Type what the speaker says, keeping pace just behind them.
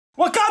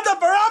Wakanda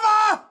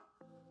forever!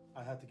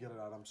 I had to get it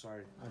out. I'm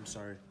sorry. I'm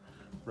sorry.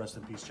 Rest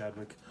in peace,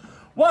 Chadwick.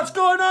 What's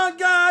going on,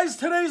 guys?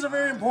 Today's a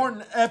very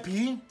important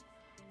epi.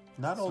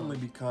 Not only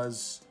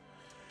because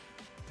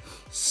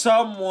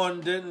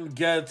someone didn't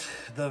get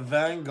the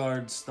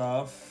Vanguard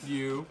stuff.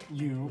 You.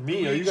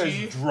 Me? Are you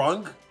guys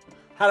drunk?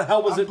 How the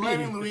hell was it me? I'm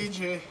blaming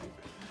Luigi.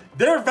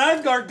 They're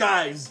Vanguard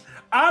guys.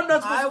 I'm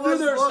not supposed to do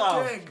their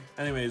stuff.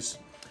 Anyways.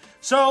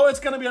 So, it's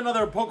going to be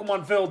another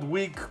Pokemon-filled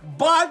week,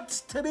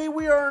 but today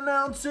we are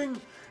announcing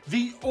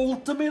the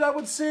ultimate, I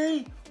would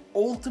say,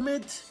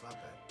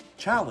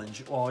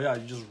 challenge. Oh, yeah,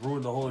 you just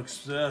ruined the whole,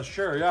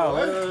 sure,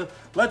 yeah.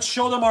 Let's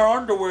show them our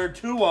underwear,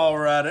 too, while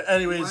we're at it.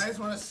 Anyways. You guys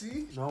want to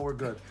see? No, we're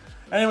good.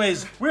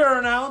 Anyways, we are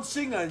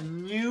announcing a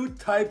new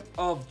type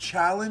of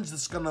challenge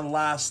that's going to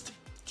last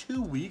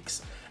 2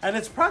 weeks, and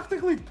it's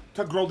practically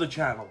to grow the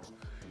channel.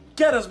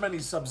 Get as many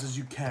subs as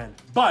you can,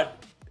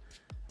 but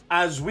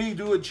as we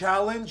do a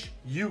challenge,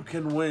 you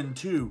can win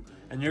too.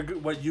 And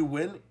what you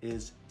win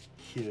is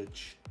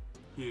huge.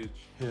 Huge.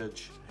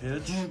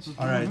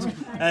 All right.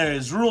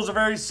 Anyways, rules are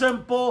very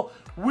simple.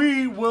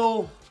 We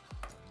will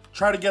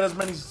try to get as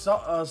many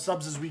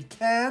subs as we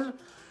can.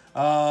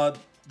 The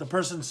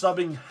person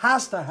subbing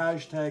has to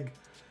hashtag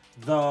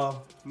the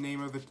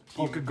name of the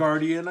Poke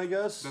Guardian, I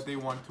guess. That they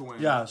want to win.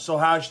 Yeah, so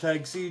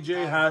hashtag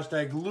CJ,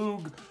 hashtag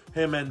Lug,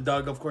 him and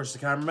Doug, of course, the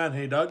cameraman.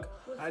 Hey, Doug.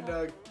 Hi,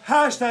 Doug.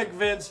 Hashtag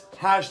Vince,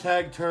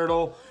 hashtag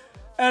Turtle,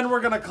 and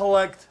we're gonna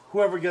collect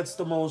whoever gets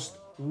the most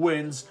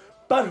wins,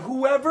 but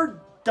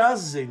whoever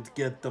doesn't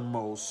get the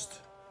most,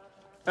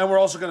 and we're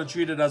also gonna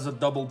treat it as a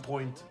double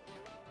point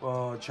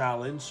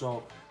challenge.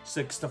 So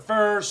 6 to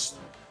first,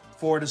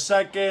 4 to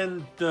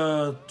second,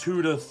 2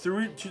 to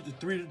 3,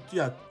 3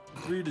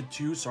 to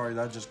 2. Sorry,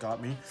 that just got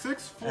me.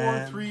 6,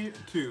 4, 3,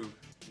 2,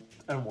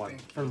 and 1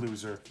 for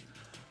loser.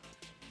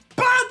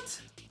 But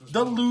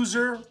the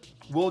loser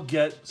will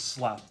get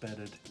slap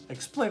betted.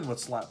 Explain what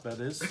slap bet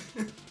is.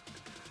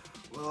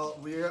 Well,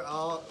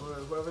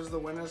 whoever's the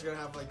winner is gonna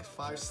have like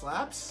 5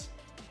 slaps,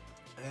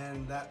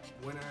 and that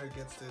winner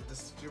gets to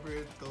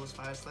distribute those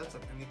 5 slaps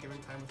at any given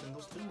time within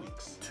those 2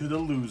 weeks. To the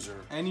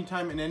loser.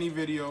 Anytime in any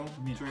video.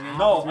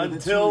 No,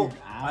 until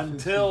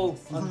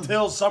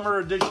summer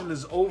edition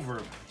is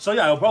over. So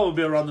yeah, it'll probably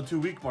be around the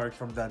 2-week mark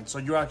from then. So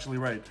you're actually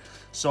right.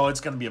 So it's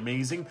gonna be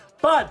amazing.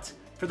 But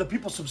for the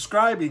people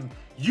subscribing,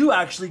 you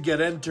actually get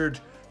entered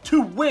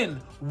to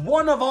win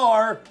one of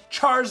our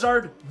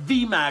Charizard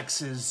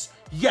VMAXs.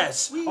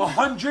 Yes,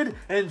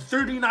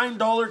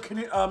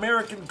 $139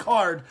 American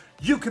card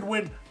you can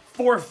win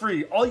for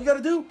free. All you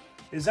gotta do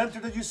is enter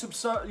that you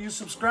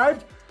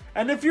subscribed.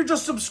 And if you're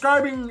just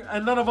subscribing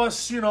and none of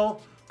us,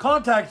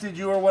 contacted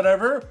you or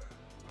whatever,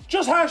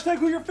 just hashtag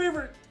who your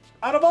favorite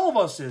out of all of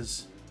us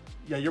is.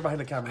 Yeah, you're behind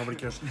the camera, nobody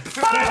cares.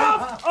 But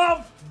enough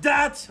of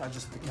that! I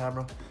just hit the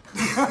camera.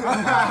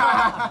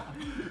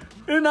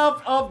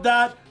 Enough of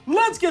that.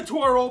 Let's get to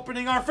our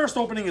opening. Our first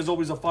opening is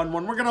always a fun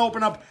one. We're going to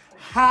open up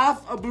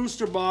half a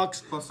booster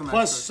box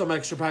plus some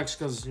extra packs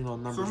because,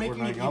 numbers so we're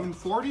making it even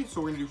 40,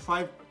 so we're going to do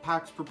 5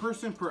 packs per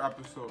person per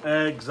episode.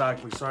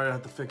 Exactly. Sorry, I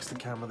had to fix the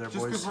camera there, boys.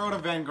 Just because we're out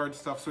of Vanguard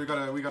stuff, so we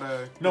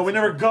gotta. No, we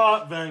never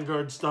got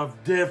Vanguard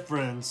stuff.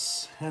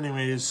 Difference.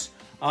 Anyways,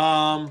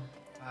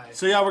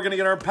 so yeah, we're gonna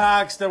get our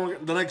packs. Then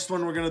the next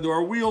one we're gonna do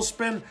our wheel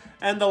spin,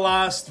 and the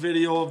last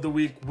video of the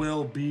week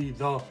will be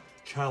the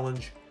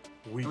challenge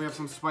week. We have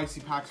some spicy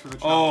packs for the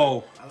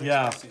challenge. Oh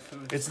yeah,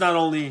 it's not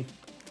only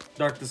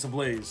Darkness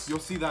Ablaze. You'll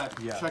see that.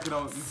 Yeah. Check it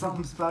out.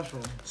 Something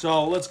special.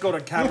 So let's go to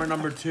camera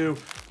number 2.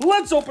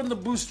 Let's open the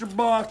booster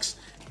box.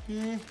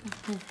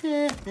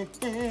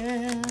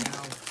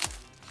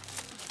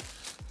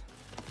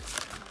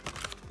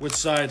 Which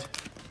side?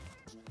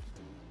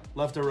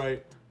 Left or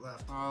right?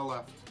 Left.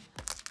 Left.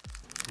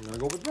 I'm gonna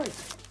go with right.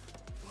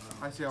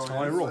 I see how That's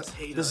how I roll.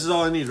 This is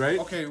all I need, right?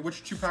 Okay,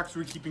 which 2 packs are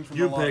we keeping from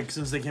you the pick,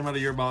 since they came out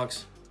of your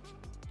box.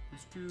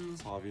 Those 2.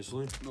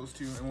 Obviously. Those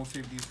 2, and we'll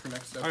save these for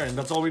next episode. Alright, and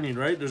that's all we need,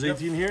 right? There's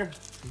 18 here,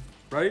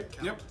 right?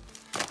 Yep.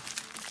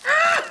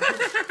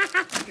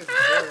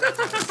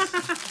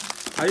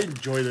 I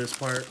enjoy this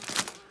part.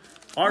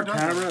 Our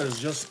camera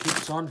just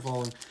keeps on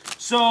falling.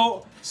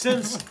 So,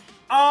 since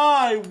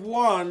I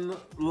won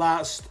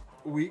last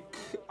week,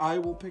 I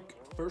will pick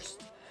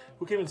first.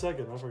 Who came in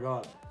second? I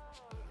forgot.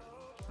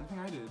 I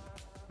think I did.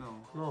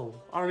 No,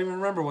 I don't even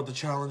remember what the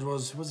challenge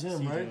was. It was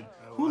him, right?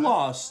 Who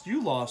lost?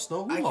 You lost,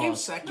 though. Who lost? I came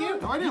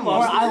second? No, I didn't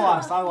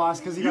lost. I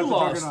lost because you got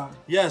the Juggernaut.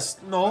 Yes,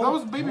 no. That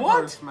was Baby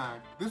Powder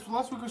Smack. This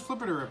last week was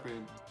Flip It or Rip It.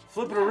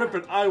 Flip it or rip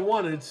it, I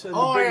won it.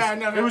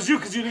 And yeah, it was you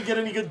because you didn't get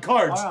any good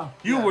cards. Oh,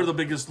 yeah. You were the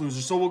biggest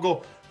loser. So we'll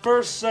go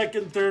first,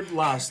 second, third,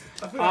 last.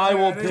 I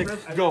will pick.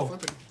 Go.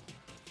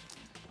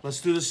 Let's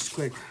do this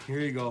quick. Here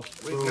you go.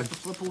 Wait, you have to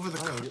flip over the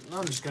card.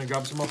 I'm just going to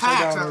grab some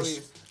upside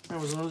downers. That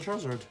was another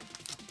Charizard.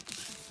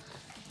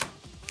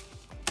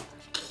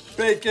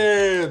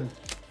 Bacon!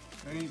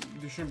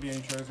 There shouldn't be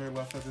any Charizard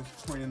left at this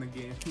point in the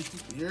game.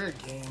 You're a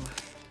game.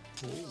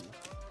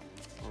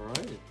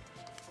 Alright.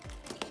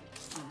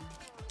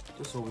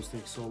 This always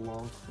takes so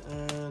long.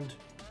 And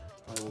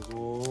I will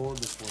go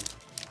this one.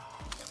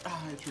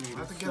 Ah, I treated I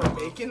have to it. get a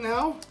bacon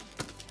now?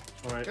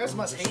 All right. You guys let me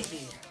must just-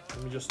 hate me.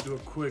 Let me just do a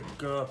quick.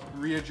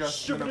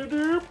 Readjustment. You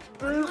guys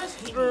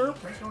hate me. You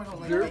guys know I don't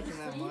like bacon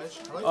that much.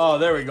 I like Oh,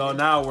 there we go.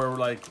 Now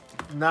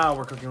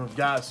we're cooking with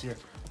gas here.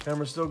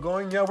 Camera's still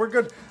going. Yeah, we're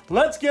good.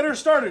 Let's get her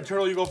started.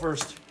 Turtle, you go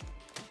first.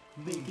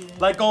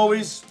 Like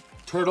always,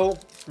 Turtle,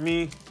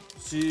 me,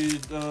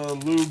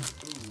 Lube.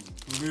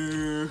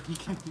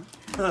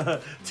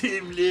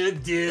 Team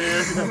Lube,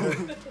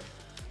 dude.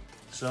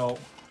 So,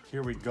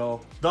 here we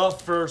go. The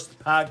first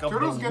pack of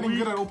Turtle's the getting week.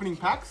 good at opening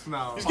packs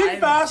now. He's getting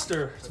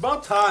faster. It's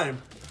about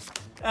time.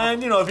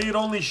 And, you know, if he'd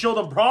only showed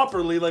them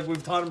properly, like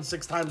we've taught him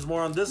 6 times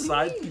more on this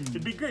side,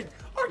 it'd be great.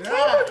 Our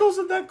camera goes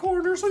in that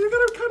corner, so you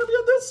gotta kind of be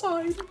on this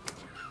side.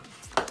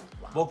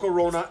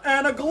 Volcarona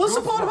and a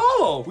Gallipod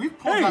Hollow. We've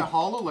pulled that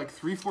hollow like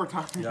 3-4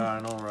 times. Yeah, I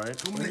know, right?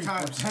 too many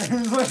times. Too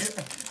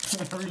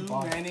many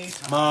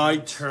times. My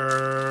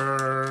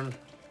turn.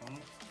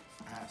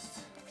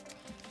 Passed.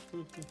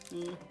 Do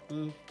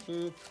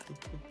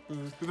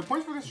the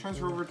points for this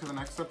transfer over to the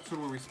next episode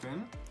where we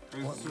spin? Or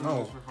is this No.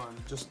 just for fun?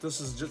 This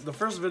is just the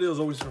first video is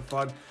always for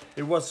fun.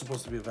 It was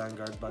supposed to be a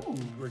Vanguard, but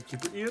we're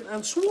keeping it in.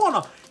 And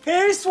Swanna.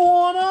 Hey,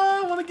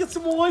 Swanna, want to get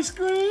some ice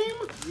cream?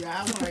 Yeah,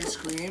 I want ice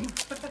cream.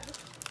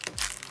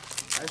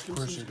 Ice cream Of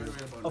course seems you good do.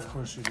 right about Of now.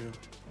 course you do.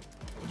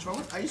 What's wrong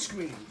with ice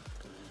cream?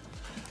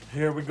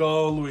 Here we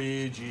go,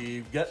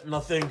 Luigi. Get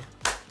nothing. I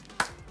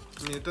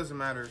mean, it doesn't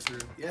matter if you're...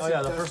 Yes, Oh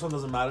yeah, it the does. first one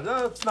doesn't matter.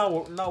 Now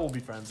we'll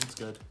be friends. It's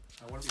good.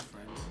 I want to be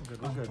friends. We're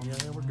good.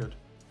 Yeah, we're good.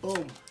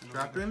 Boom.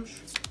 Trap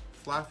inch,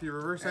 Fluffy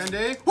reverse and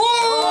a...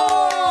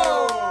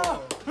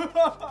 Oh!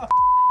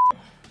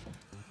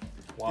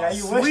 Wow. Yeah,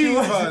 you wish it Leave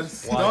was.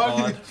 us! Why dog.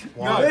 not? I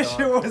Why wish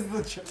not? it was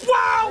the.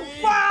 Wow!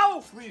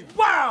 Wow!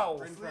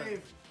 Wow!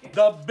 Sleeve.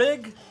 The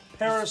big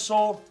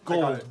parasol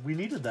gold. it. We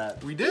needed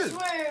that. We did.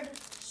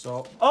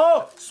 So,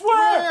 oh,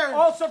 swear! Swear!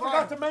 Also, Swear.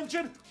 forgot to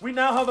mention, we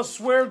now have a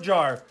swear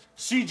jar.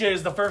 CJ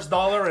is the first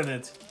dollar in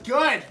it.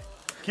 Good.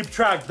 Keep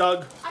track,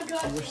 Doug. I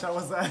wish that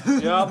was that.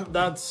 Yep,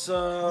 that's,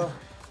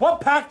 what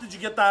pack did you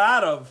get that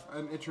out of?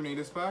 An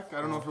Eternatus pack.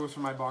 I don't know if it was for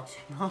my box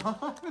or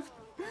not.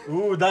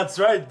 Ooh, that's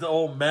right.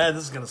 Oh, man,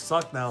 this is gonna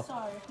suck now.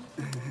 Sorry.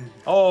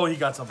 Oh, he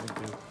got something,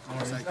 too.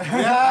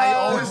 I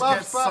always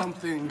left get back.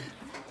 something.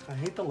 I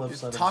hate the left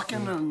side of the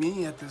Talking screen. to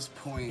me at this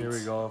point. Here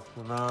we go.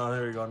 Now,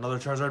 there we go. Another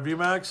Charizard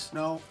VMAX.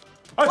 No.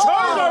 A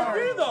Charizard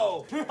V,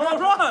 though!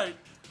 Alright!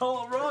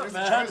 Alright, There's the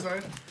man.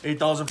 Charizard.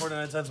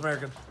 8,049 cents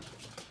American.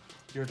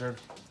 Your turn.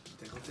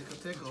 Tickle, tickle,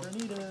 tickle.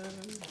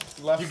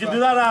 Left You can side. do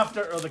that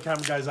after. Oh, the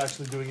camera guy's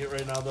actually doing it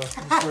right now, though.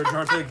 I swear,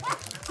 jar thing.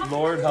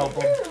 Lord help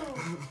him.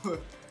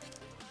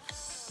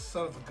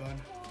 Son of a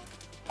gun.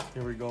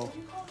 Here we go.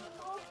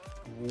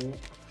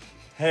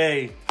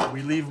 Hey,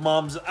 we leave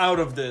moms out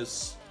of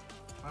this.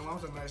 My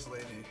mom's a nice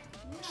lady.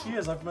 She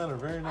is. I've met her.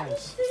 Very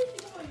nice.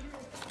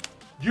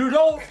 You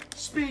don't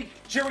speak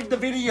during the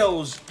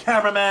videos,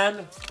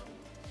 cameraman.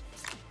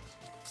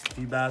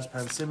 Feebas,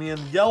 Pansimian,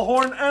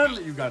 Yellhorn, and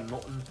you got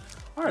Norton.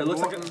 All right, looks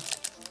like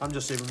I'm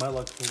just saving my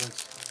luck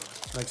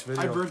for next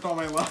video. I burnt all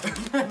my luck.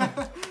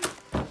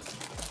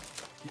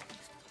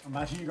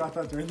 Imagine you got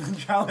that during the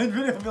challenge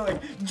video and be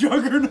like,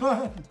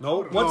 Juggernaut!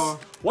 No, No.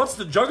 what's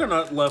the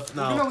Juggernaut left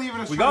now? We're gonna leave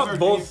it as we Charizard. got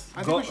both.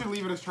 I think we should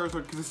leave it as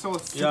Charizard because it's still a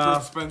super Yeah.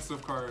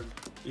 expensive card.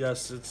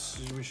 Yes,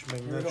 we should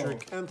make we go.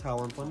 Metric and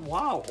Talonflame.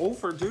 Wow, 0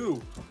 for 2.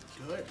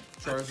 Good.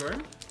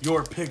 Charizard.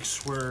 Your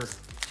picks were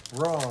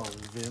wrong,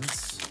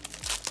 Vince.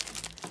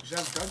 You should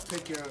have Doug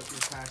pick your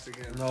packs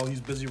again. No, he's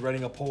busy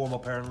writing a poem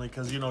apparently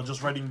because, you know,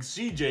 just writing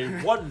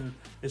CJ one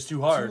is too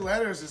 2 hard.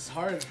 letters is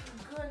hard.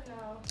 Good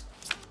now.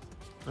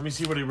 Let me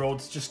see what he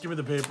wrote. Just give me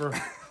the paper.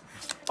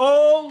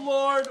 Oh,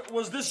 Lord.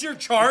 Was this your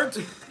chart?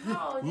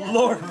 Oh, yeah.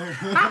 Lord.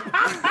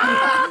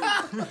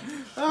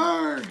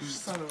 Arrgh,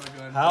 son of a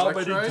gun. How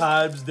many Electrolyte?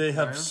 times they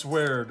have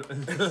sweared. Oh,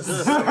 and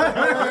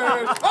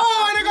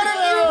I got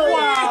it!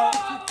 Wow.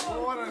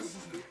 Oh, what a...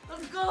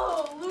 Let's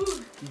go,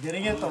 Luke. You're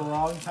getting it the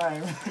wrong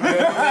time.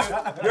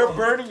 You're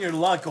burning your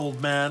luck,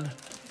 old man.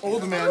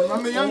 Old man.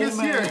 I'm the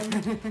youngest here.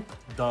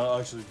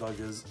 Actually, Doug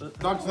is.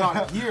 Doug's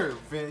not here.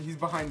 Vin. He's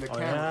behind the Oh,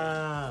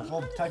 camera. yeah.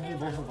 Well, technically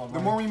both of them. The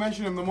more we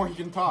mention him, the more he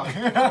can talk.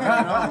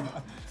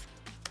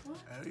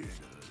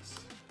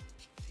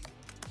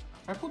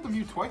 I pulled the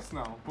Mew twice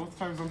now, both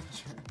times on the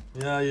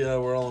channel. Yeah,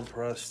 we're all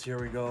impressed.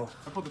 Here we go.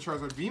 I pulled the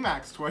Charizard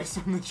VMAX twice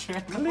on the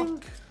channel.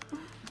 Clink.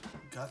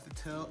 Got the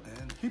tail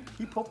and...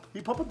 He pop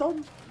it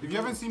down. If you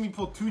haven't seen me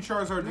pull 2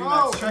 Charizard No,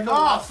 VMAX, check out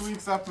enough. last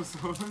week's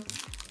episode.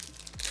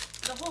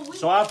 The whole week.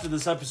 So after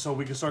this episode,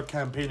 we can start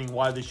campaigning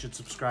why they should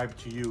subscribe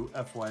to you,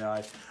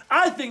 FYI.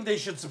 I think they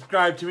should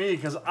subscribe to me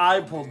because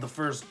I pulled the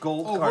first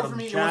gold Oh, card vote on for the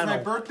me. It was my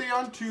channel. birthday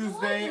on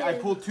Tuesday. I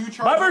pulled 2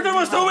 Charizard My birthday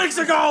was 2 VMAX. weeks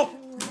ago!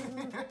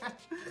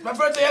 My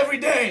birthday every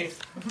day!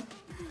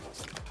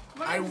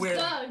 My name's win.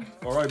 Doug.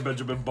 All right,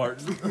 Benjamin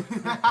Barton.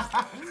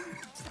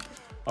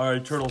 All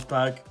right, Turtles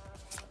pack.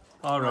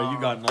 All right, you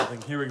got nothing.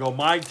 Here we go.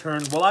 My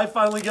turn. Will I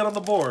finally get on the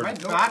board? My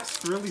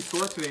back's really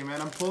sore today, man.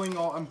 I'm pulling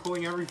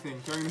everything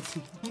during the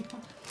TV.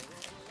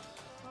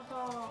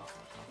 Oh,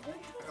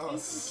 Oh,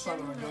 son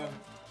of a gun.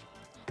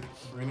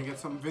 We're gonna get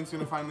something. Vince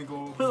gonna finally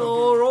go.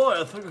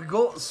 Alright, I think I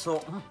got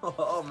something.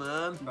 Oh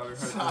man. Another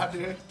Ah,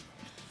 dude.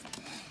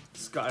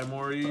 Sky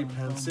Mori,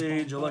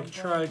 Pansage,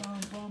 Electric,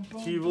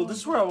 Evil. This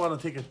is where I want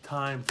to take a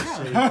time to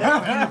say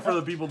thank you for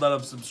the people that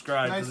have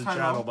subscribed Nice to the time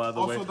channel, out. by the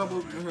Also way. double.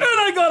 And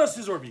I got a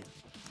Scissorby.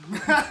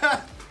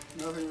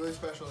 Nothing really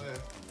special there.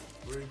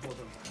 We already pulled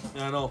them.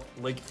 Yeah, I know,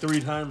 like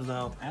 3 times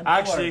now. And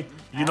Actually,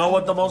 four. you know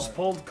what the most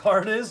pulled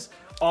card is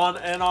on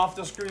and off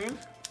the screen?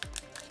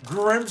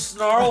 Grim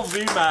Snarl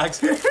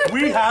VMAX.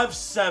 We have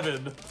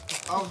 7.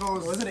 Of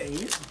those. Was it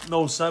 8?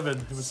 No, 7.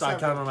 It was, I 7.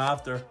 counted them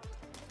after.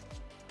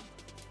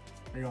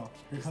 Here you go.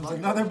 Here comes lucky.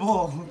 another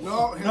bull.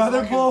 No, his Another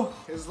luck pull.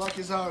 His luck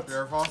is out.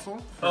 Rare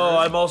fossil. Oh,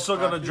 I'm also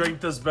gonna Flappy.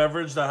 drink this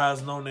beverage that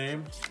has no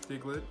name.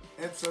 Diglett.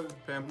 It's a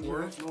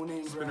Vampire. no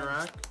name brand.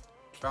 Spinnerack.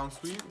 Bounce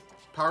Sweep.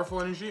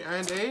 Powerful Energy.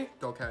 And a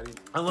Delcatty.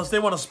 Unless they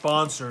want to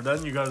sponsor,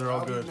 then you guys are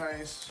all That'd good. be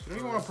nice. I don't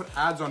even want to put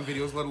ads on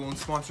videos, let alone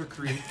sponsor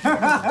create.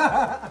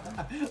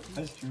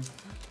 That's true.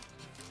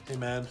 Hey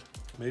man,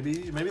 maybe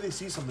they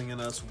see something in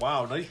us.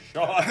 Wow, nice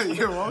shot.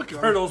 You're welcome.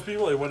 For those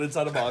people, they went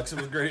inside a box. It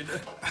was great.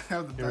 I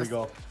have the Here we best.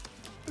 go.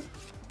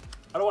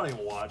 I don't want to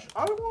even watch.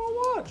 I don't want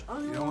to watch. I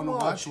don't You even don't want to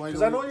wanna watch. watch? Why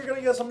Because I don't know you're going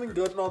to get something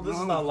good. No, this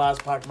is not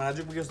last pack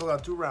magic. We still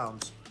got 2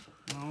 rounds.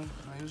 No,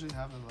 I usually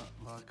have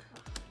the luck.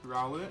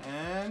 Rowlet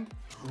and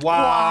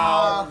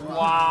Wow.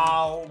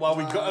 Wow. Wow.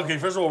 We okay,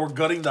 first of all, we're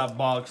gutting that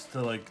box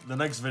to like, the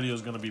next video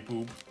is going to be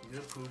poop. You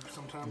get poop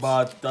sometimes.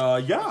 But,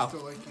 yeah. I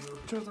still like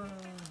you.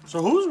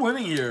 So who's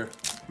winning here?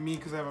 me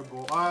because I have a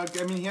gold. I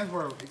mean, he has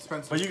more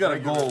expensive. But you got a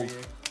regular gold.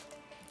 VA.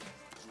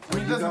 I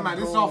mean, it doesn't matter.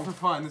 This is all for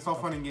fun. This is all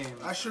fun and games.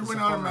 I should It's win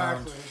a fun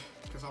automatically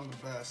because I'm the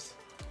best.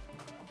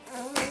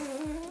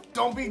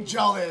 Don't be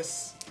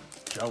jealous.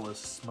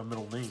 Jealous. My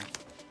middle name.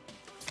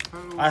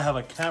 round. I have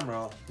a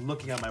camera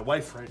looking at my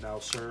wife right now,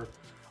 sir,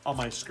 on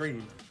my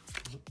screen.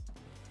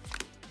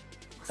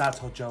 That's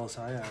how jealous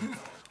I am.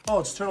 Oh,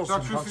 it's Turtle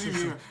Sim. Toxicity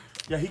Mirror.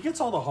 Yeah, he gets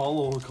all the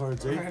hollow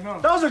cards, eh? I know.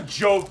 That was a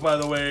joke, by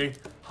the way.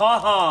 Ha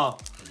ha.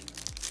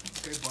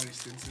 Okay, buddy,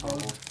 Stinson.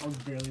 I was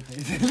barely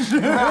paying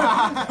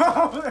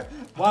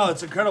Wow,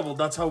 it's incredible.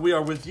 That's how we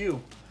are with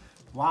you.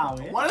 Wow,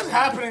 eh? What is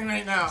happening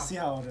right now? See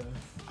how it is.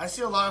 I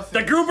see a lot of The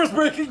things. group is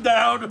breaking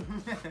down.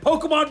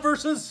 Pokemon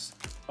versus.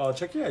 Oh,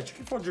 check your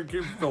phone. Your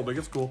game filming.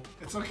 It's cool.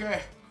 It's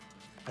okay.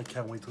 I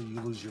can't wait till you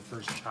lose your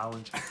first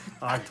challenge.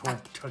 I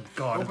hope to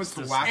God Hope it's it's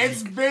the this whack. week.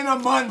 It's been a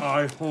month.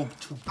 I hope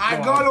to I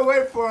God got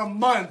away for a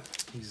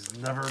month. he's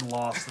never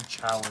lost a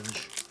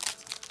challenge.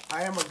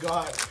 I am a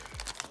god.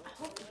 I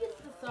hope he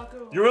gets the soccer.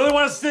 You really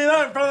want to say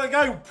that in front of the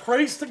guy who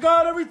prays to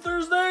God every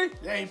Thursday?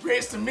 Yeah, he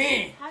prays to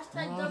me.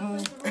 Hashtag duck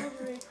the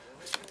rosary.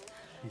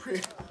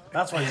 Pray-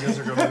 That's why you guys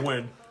are gonna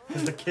win.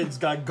 Because the kid's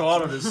got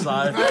God on his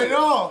side. I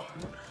know.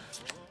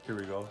 Here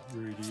we go.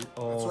 Reedy. That's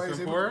Oh. why he's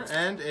able- Four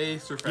and a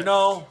Surfetch. You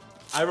know,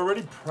 I've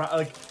already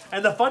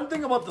and the fun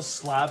thing about the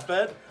slap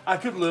bet, I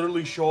could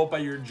literally show up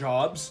at your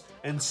jobs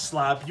and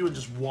slap you and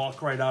just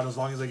walk right out as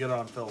long as I get it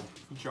on film.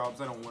 Jobs,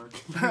 I don't work.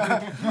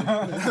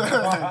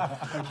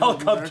 I'll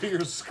come to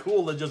your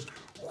school and just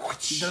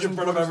whoosh in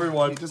front of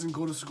everyone. He doesn't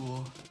go to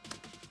school.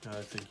 I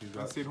think you I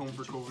got. stayed home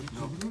for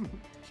COVID.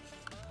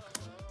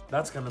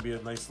 That's gonna be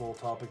a nice little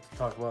topic to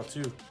talk about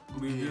too.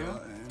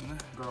 Lugia,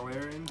 And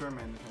Garlarian,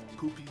 Darmanitan.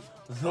 poopy.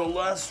 The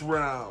last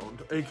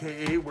round,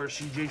 aka where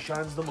CJ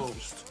shines the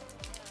most.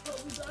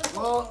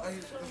 Well,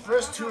 the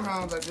first 2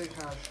 rounds I did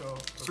kind of show.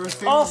 First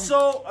thing,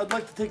 Also, I'd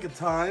like to take a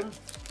time.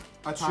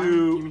 a time. to-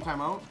 You mean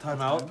timeout?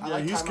 Timeout. I Yeah,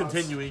 like he's timeouts.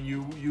 continuing.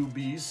 You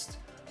beast.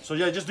 So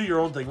yeah, just do your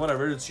own thing.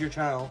 Whatever. It's your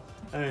channel.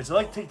 Anyways, I'd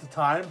like to take the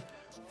time.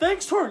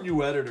 Thanks to our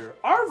new editor.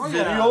 Our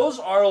yeah. videos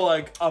are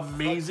like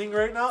amazing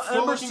right now.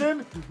 Still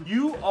Emerson,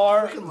 you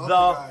are Freaking love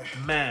the the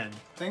guy. man.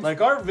 Thanks. Like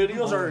our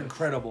videos are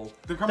incredible.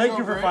 They're coming Thank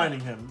you out for great. finding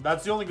him.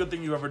 That's the only good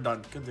thing you've ever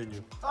done.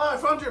 Continue. Oh, I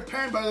found your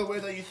pen, by the way,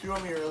 that you threw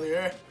on me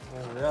earlier.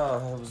 Oh, yeah.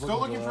 I was Still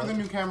looking for the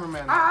new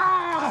cameraman.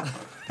 Why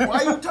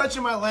are you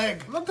touching my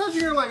leg? I'm not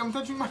touching your leg, I'm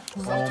touching my.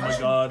 Oh my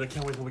god, I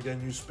can't wait till we get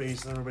a new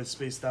space and everybody's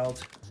spaced out.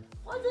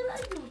 What did I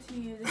do to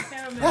you, the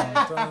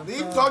cameraman?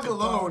 Leave Doug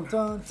alone.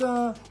 Dun,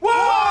 dun.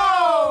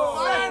 Whoa!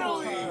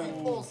 Finally! He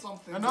pulled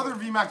something. Another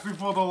VMAX we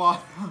pulled a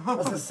lot.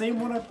 That's the same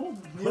one I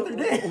pulled the other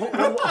day.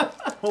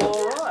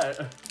 Alright.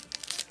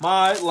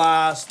 My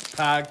last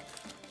pack.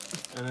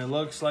 And it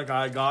looks like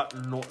I got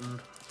nothing.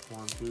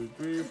 1, 2,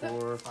 3,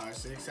 4. 5,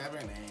 6,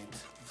 7, 8.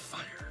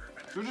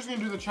 We're just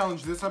gonna do the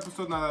challenge this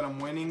episode now that I'm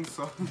winning,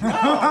 so.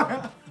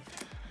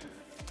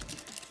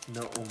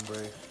 No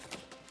ombre.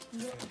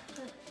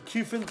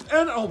 Cufin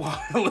and oh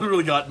wow, I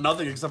literally got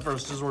nothing except for a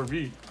Scizor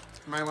V.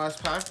 My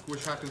last pack,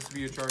 which happens to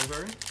be a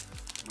Charizard.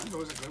 Mine's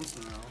always a glimpse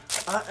now.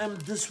 I am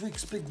this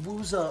week's Big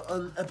Wooza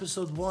on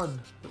episode 1.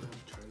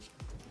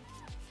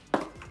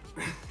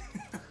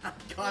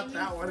 Got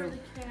that one.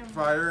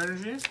 Fire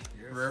Energy,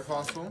 Rare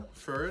Fossil,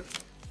 Ferret,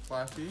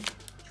 Flaffy,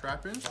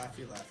 Trappin,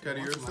 Laffy, laffy.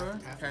 Teddiursa,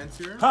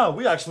 Panseer, Huh,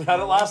 we actually had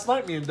it last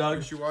night, me and Doug.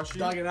 Wishiwashi,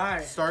 Doug and I.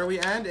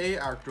 Starly, and a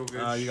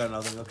Arctovich. You got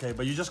nothing, okay,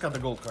 but you just got the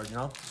gold card, you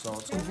know? So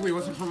it's Hopefully it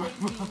wasn't from my.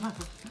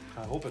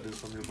 I hope it is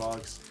from your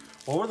box.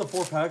 What were the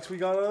 4 packs we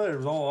got out of there? It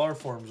was all our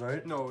forms,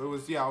 right? No, it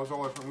was all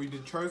different. We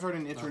did Charizard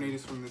and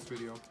Eternatus from this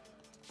video.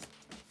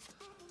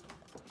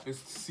 Is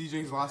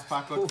CJ's last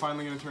pack look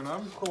finally gonna turn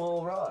up?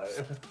 All right.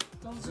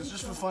 It's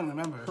just for fun,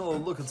 remember. Oh,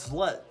 look, it's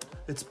Let.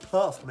 It's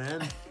Puff,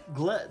 man.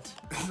 Glet.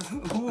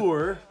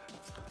 Poor.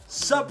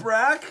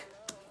 Subrac.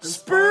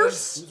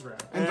 Spurs.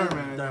 And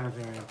Darman.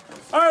 Darman.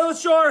 All right,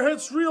 let's show our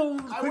hits real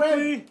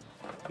quickly.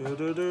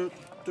 Do-do-do,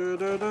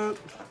 do-do-do,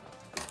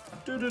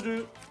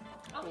 do-do-do.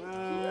 All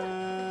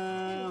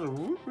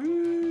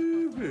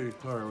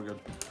right, we're good.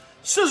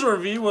 Scissor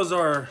V was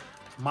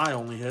my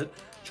only hit.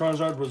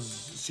 Charizard was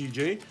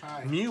CJ.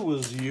 Hi. Mew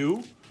was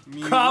you.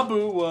 Mew.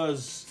 Kabu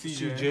was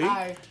CJ.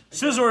 Hi.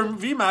 Scissor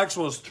VMAX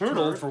was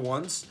Turtle for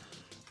once.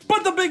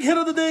 But the big hit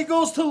of the day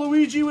goes to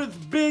Luigi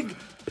with Big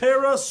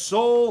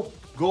Parasol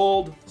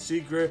Gold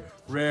Secret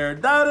Rare.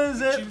 That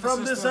is it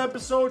from this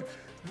episode.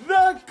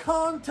 The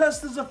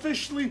contest is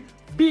officially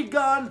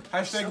begun.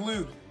 Hashtag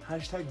Luke.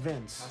 Hashtag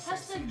Vince.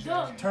 Hashtag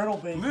Doug. Turtle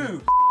baby.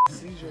 Luke.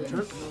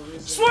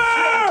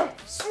 Swear!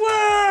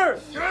 Swear!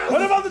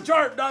 Put him on the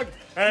chart, Doug.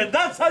 And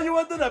that's how you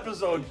end an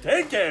episode.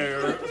 Take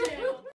care.